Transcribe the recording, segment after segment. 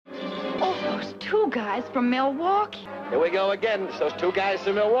two guys from Milwaukee. Here we go again. It's those two guys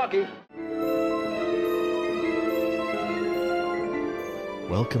from Milwaukee.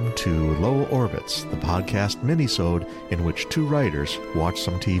 Welcome to Low Orbits, the podcast minisode in which two writers watch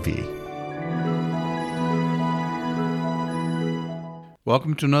some TV.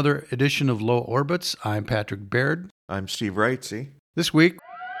 Welcome to another edition of Low Orbits. I'm Patrick Baird. I'm Steve Wrightsey. This week,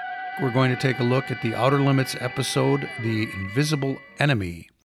 we're going to take a look at the Outer Limits episode, The Invisible Enemy.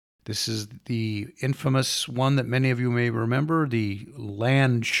 This is the infamous one that many of you may remember, the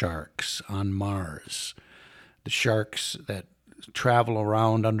land sharks on Mars. The sharks that travel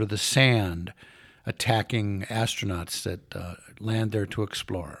around under the sand, attacking astronauts that land there to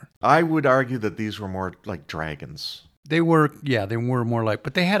explore. I would argue that these were more like dragons. They were more like,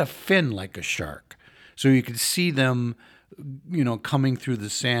 but they had a fin like a shark. So you could see them, coming through the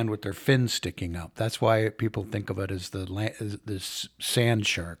sand with their fins sticking up. That's why people think of it as the sand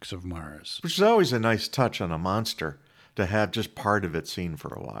sharks of Mars. Which is always a nice touch on a monster, to have just part of it seen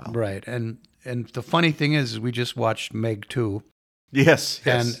for a while. Right. And the funny thing is we just watched Meg 2. Yes.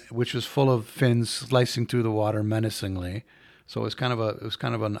 And which was full of fins slicing through the water menacingly. So it was kind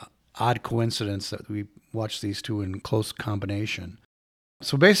of an odd coincidence that we watched these two in close combination.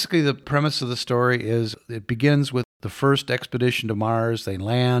 So basically the premise of the story is it begins with the first expedition to Mars. They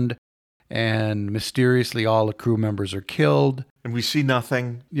land, and mysteriously all the crew members are killed. And we see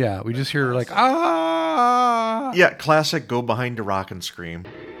nothing. Yeah, we just hear like, ah! Yeah, classic go behind a rock and scream.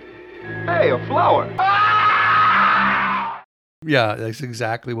 Hey, a flower. Yeah, that's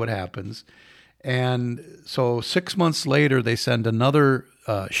exactly what happens. And so 6 months later, they send another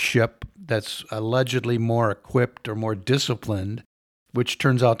ship that's allegedly more equipped or more disciplined, which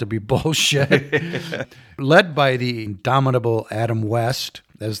turns out to be bullshit, led by the indomitable Adam West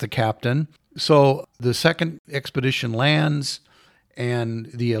as the captain. So the second expedition lands, and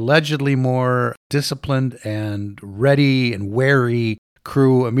the allegedly more disciplined and ready and wary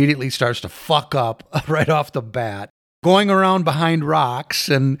crew immediately starts to fuck up right off the bat, going around behind rocks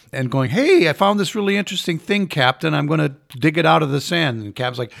and going, hey, I found this really interesting thing, Captain. I'm going to dig it out of the sand. And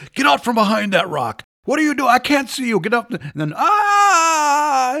Cap's like, get out from behind that rock. What are you doing? I can't see you. Get up. And then,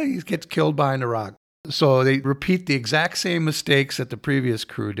 he gets killed behind a rock. So they repeat the exact same mistakes that the previous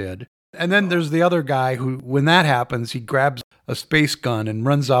crew did. And then there's the other guy who, when that happens, he grabs a space gun and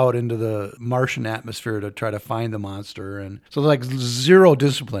runs out into the Martian atmosphere to try to find the monster. And so like zero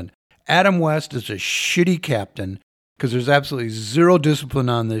discipline. Adam West is a shitty captain because there's absolutely zero discipline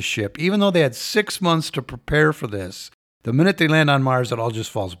on this ship. Even though they had 6 months to prepare for this, the minute they land on Mars, it all just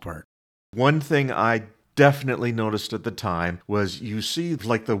falls apart. One thing I definitely noticed at the time was you see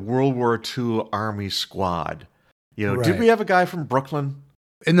like the World War II Army squad. Right. Did we have a guy from Brooklyn?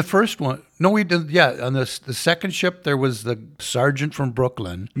 In the first one, no, we didn't. Yeah, on the second ship, there was the sergeant from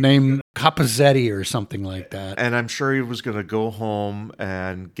Brooklyn named Capizzetti or something like that. And I'm sure he was going to go home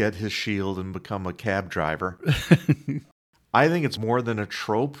and get his shield and become a cab driver. I think it's more than a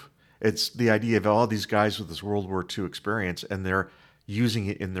trope. It's the idea of all these guys with this World War II experience, and they're using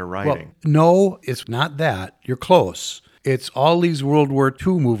it in their writing. Well, no, it's not that. You're close. It's all these World War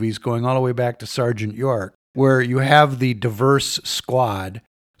II movies going all the way back to Sergeant York, where you have the diverse squad.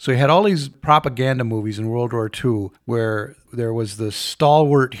 So you had all these propaganda movies in World War II where there was the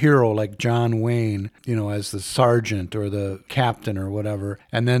stalwart hero like John Wayne, as the sergeant or the captain or whatever.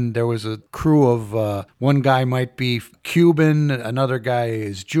 And then there was a crew of one guy might be Cuban, another guy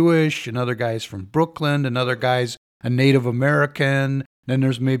is Jewish, another guy is from Brooklyn, another guy's a Native American. Then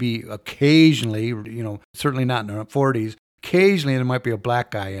there's maybe occasionally, certainly not in the 40s, occasionally there might be a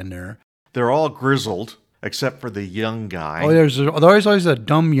black guy in there. They're all grizzled, except for the young guy. Oh, there's always a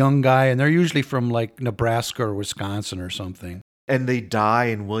dumb young guy, and they're usually from like Nebraska or Wisconsin or something. And they die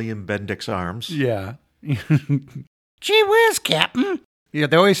in William Bendick's arms. Yeah. Gee whiz, Captain. Yeah,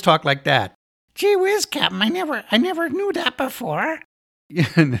 they always talk like that. Gee whiz, Captain, I never knew that before.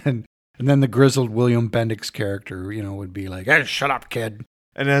 And then the grizzled William Bendix character, would be like, hey, shut up, kid.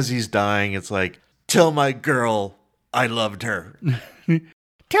 And as he's dying, it's like, tell my girl I loved her.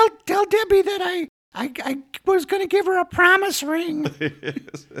 Tell Debbie that I was going to give her a promise ring.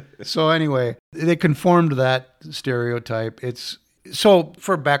 So anyway, they conformed to that stereotype. So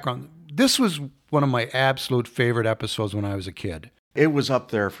for background, this was one of my absolute favorite episodes when I was a kid. It was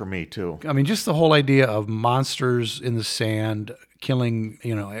up there for me, too. I mean, just the whole idea of monsters in the sand killing,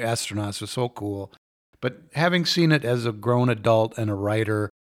 astronauts was so cool. But having seen it as a grown adult and a writer,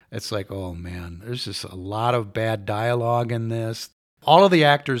 it's like, oh, man, there's just a lot of bad dialogue in this. All of the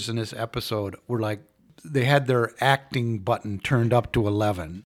actors in this episode were like, they had their acting button turned up to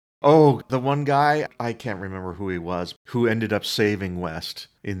 11. Oh, the one guy, I can't remember who he was, who ended up saving West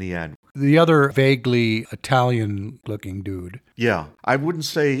in the end. The other vaguely Italian-looking dude. Yeah. I wouldn't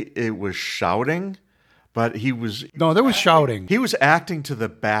say it was shouting, but he was No, there was shouting. he was acting to the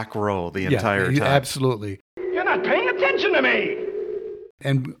back row the entire time. Absolutely. You're not paying attention to me.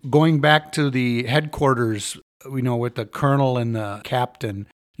 And going back to the headquarters, with the colonel and the captain,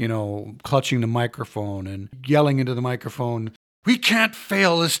 clutching the microphone and yelling into the microphone, "We can't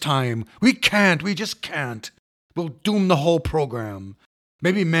fail this time. We just can't. We'll doom the whole program.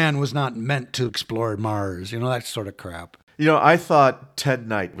 Maybe man was not meant to explore Mars," that sort of crap. I thought Ted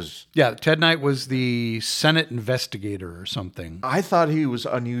Knight was... Yeah, Ted Knight was the Senate investigator or something. I thought he was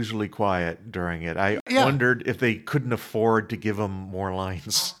unusually quiet during it. I wondered if they couldn't afford to give him more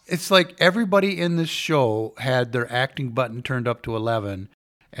lines. It's like everybody in this show had their acting button turned up to 11,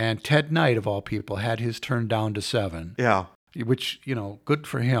 and Ted Knight, of all people, had his turned down to 7. Yeah. Which, good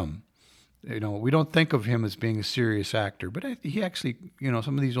for him. We don't think of him as being a serious actor, but he actually,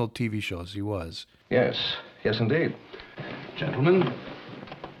 some of these old TV shows, he was. Yes, indeed. Gentlemen.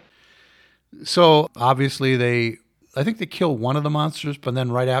 So, obviously, I think they kill one of the monsters, but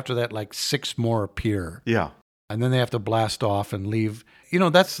then right after that, 6 more appear. Yeah. And then they have to blast off and leave.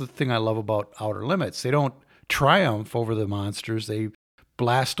 That's the thing I love about Outer Limits. They don't triumph over the monsters. They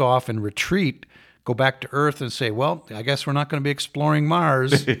blast off and retreat, go back to Earth and say, well, I guess we're not going to be exploring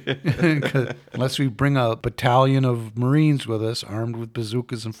Mars unless we bring a battalion of Marines with us armed with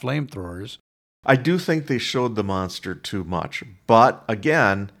bazookas and flamethrowers. I do think they showed the monster too much. But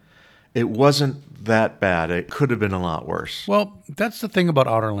again, it wasn't that bad. It could have been a lot worse. Well, that's the thing about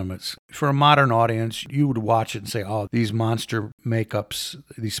Outer Limits. For a modern audience, you would watch it and say, oh, these monster makeups,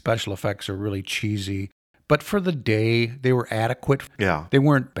 these special effects are really cheesy. But for the day, they were adequate. Yeah. They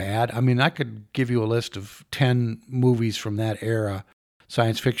weren't bad. I mean, I could give you a list of 10 movies from that era,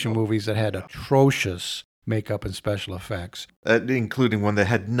 science fiction movies that had atrocious makeup and special effects. Including one that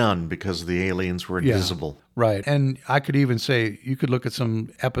had none because the aliens were invisible. Yeah, right. And I could even say you could look at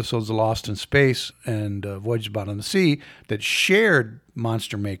some episodes of Lost in Space and Voyage of the Bottom of the Sea that shared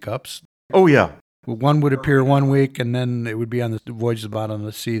monster makeups. Oh, yeah. One would appear one week and then it would be on the Voyage of the Bottom of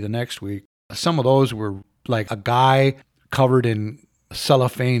the Sea the next week. Some of those were like a guy covered in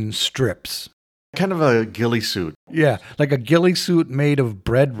cellophane strips. Kind of a ghillie suit. Yeah, like a ghillie suit made of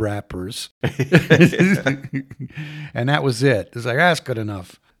bread wrappers. And that was it. It's like, that's good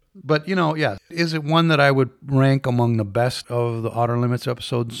enough. But, is it one that I would rank among the best of the Outer Limits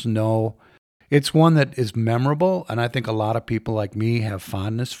episodes? No. It's one that is memorable, and I think a lot of people like me have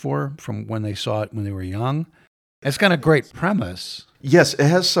fondness for from when they saw it when they were young. It's got a great premise. Yes, it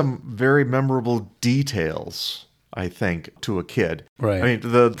has some very memorable details, I think, to a kid. Right. I mean,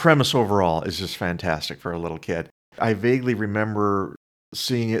 the premise overall is just fantastic for a little kid. I vaguely remember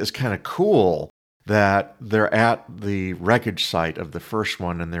seeing it as kind of cool that they're at the wreckage site of the first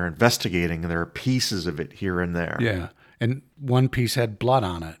one and they're investigating and there are pieces of it here and there. Yeah. And one piece had blood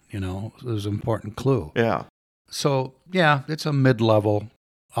on it, it was an important clue. Yeah. So, yeah, it's a mid-level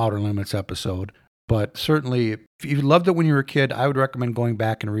Outer Limits episode. But certainly, if you loved it when you were a kid, I would recommend going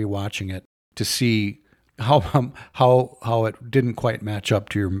back and rewatching it to see how it didn't quite match up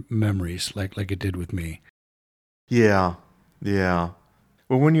to your memories like it did with me. Yeah.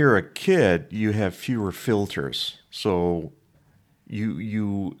 Well, when you're a kid, you have fewer filters, so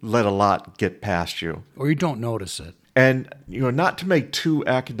you let a lot get past you. Or you don't notice it. And, not to make too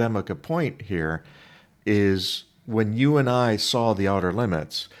academic a point here, is when you and I saw The Outer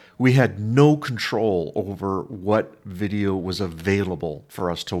Limits, we had no control over what video was available for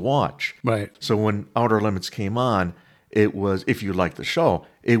us to watch. Right. So when Outer Limits came on, it was, if you liked the show,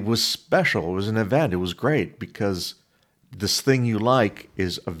 it was special. It was an event. It was great because this thing you like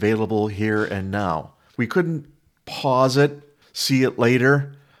is available here and now. We couldn't pause it, see it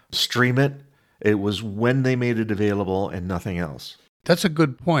later, stream it. It was when they made it available and nothing else. That's a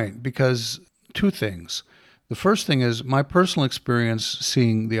good point because two things. The first thing is my personal experience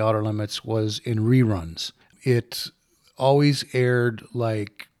seeing The Outer Limits was in reruns. It always aired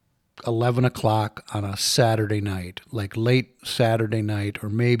like 11 o'clock on a Saturday night, like late Saturday night or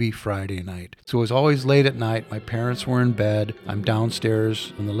maybe Friday night. So it was always late at night. My parents were in bed. I'm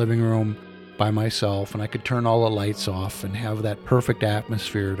downstairs in the living room by myself, and I could turn all the lights off and have that perfect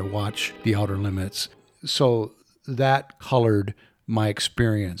atmosphere to watch The Outer Limits. So that colored my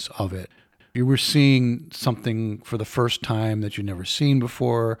experience of it. You were seeing something for the first time that you'd never seen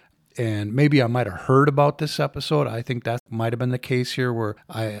before. And maybe I might have heard about this episode. I think that might have been the case here where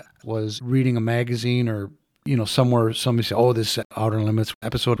I was reading a magazine or, somewhere somebody said, oh, this Outer Limits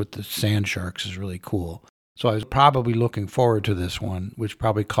episode with the sand sharks is really cool. So I was probably looking forward to this one, which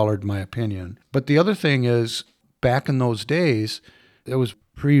probably colored my opinion. But the other thing is, back in those days, it was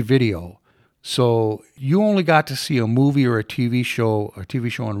pre-video. So you only got to see a movie or a TV show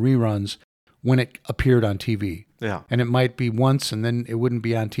on reruns when it appeared on TV. Yeah. And it might be once and then it wouldn't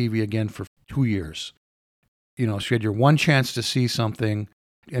be on TV again for 2 years. So you had your one chance to see something.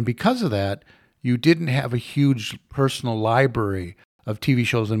 And because of that, you didn't have a huge personal library of TV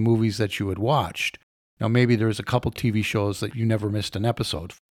shows and movies that you had watched. Now, maybe there was a couple TV shows that you never missed an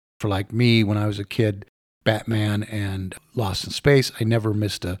episode. For like me, when I was a kid, Batman and Lost in Space, I never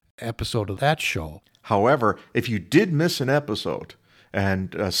missed an episode of that show. However, if you did miss an episode,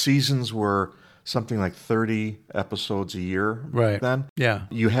 and seasons were something like 30 episodes a year then, Yeah.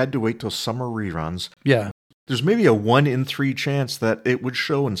 you had to wait till summer reruns. Yeah. There's maybe a 1 in 3 chance that it would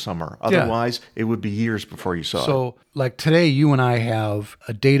show in summer. Otherwise, it would be years before you saw it. So, like today, you and I have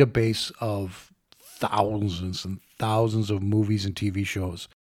a database of thousands and thousands of movies and TV shows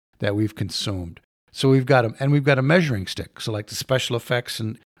that we've consumed. So we've got a measuring stick. So like the special effects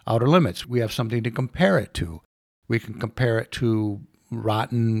and Outer Limits, we have something to compare it to. We can compare it to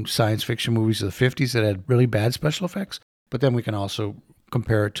rotten science fiction movies of the 50s that had really bad special effects. But then we can also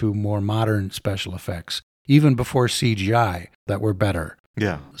compare it to more modern special effects, even before CGI, that were better.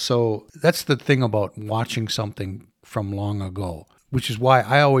 Yeah. So that's the thing about watching something from long ago, which is why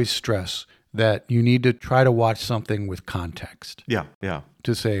I always stress that you need to try to watch something with context. Yeah, yeah.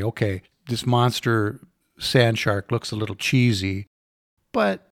 To say, okay, this monster sand shark looks a little cheesy,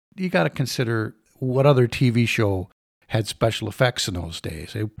 but you got to consider what other TV show had special effects in those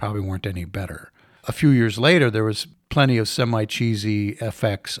days. They probably weren't any better. A few years later, there was plenty of semi-cheesy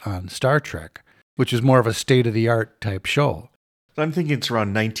effects on Star Trek, which is more of a state-of-the-art type show. I'm thinking it's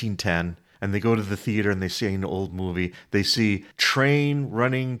around 1910, and they go to the theater and they see an old movie. They see train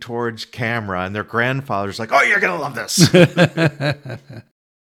running towards camera, and their grandfather's like, "Oh, you're going to love this."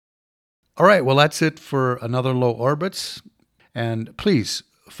 All right, well, that's it for another Low Orbits. And please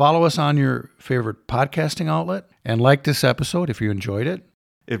follow us on your favorite podcasting outlet and like this episode if you enjoyed it.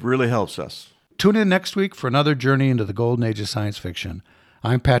 It really helps us. Tune in next week for another journey into the golden age of science fiction.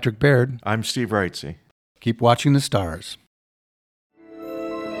 I'm Patrick Baird. I'm Steve Wrightsey. Keep watching the stars.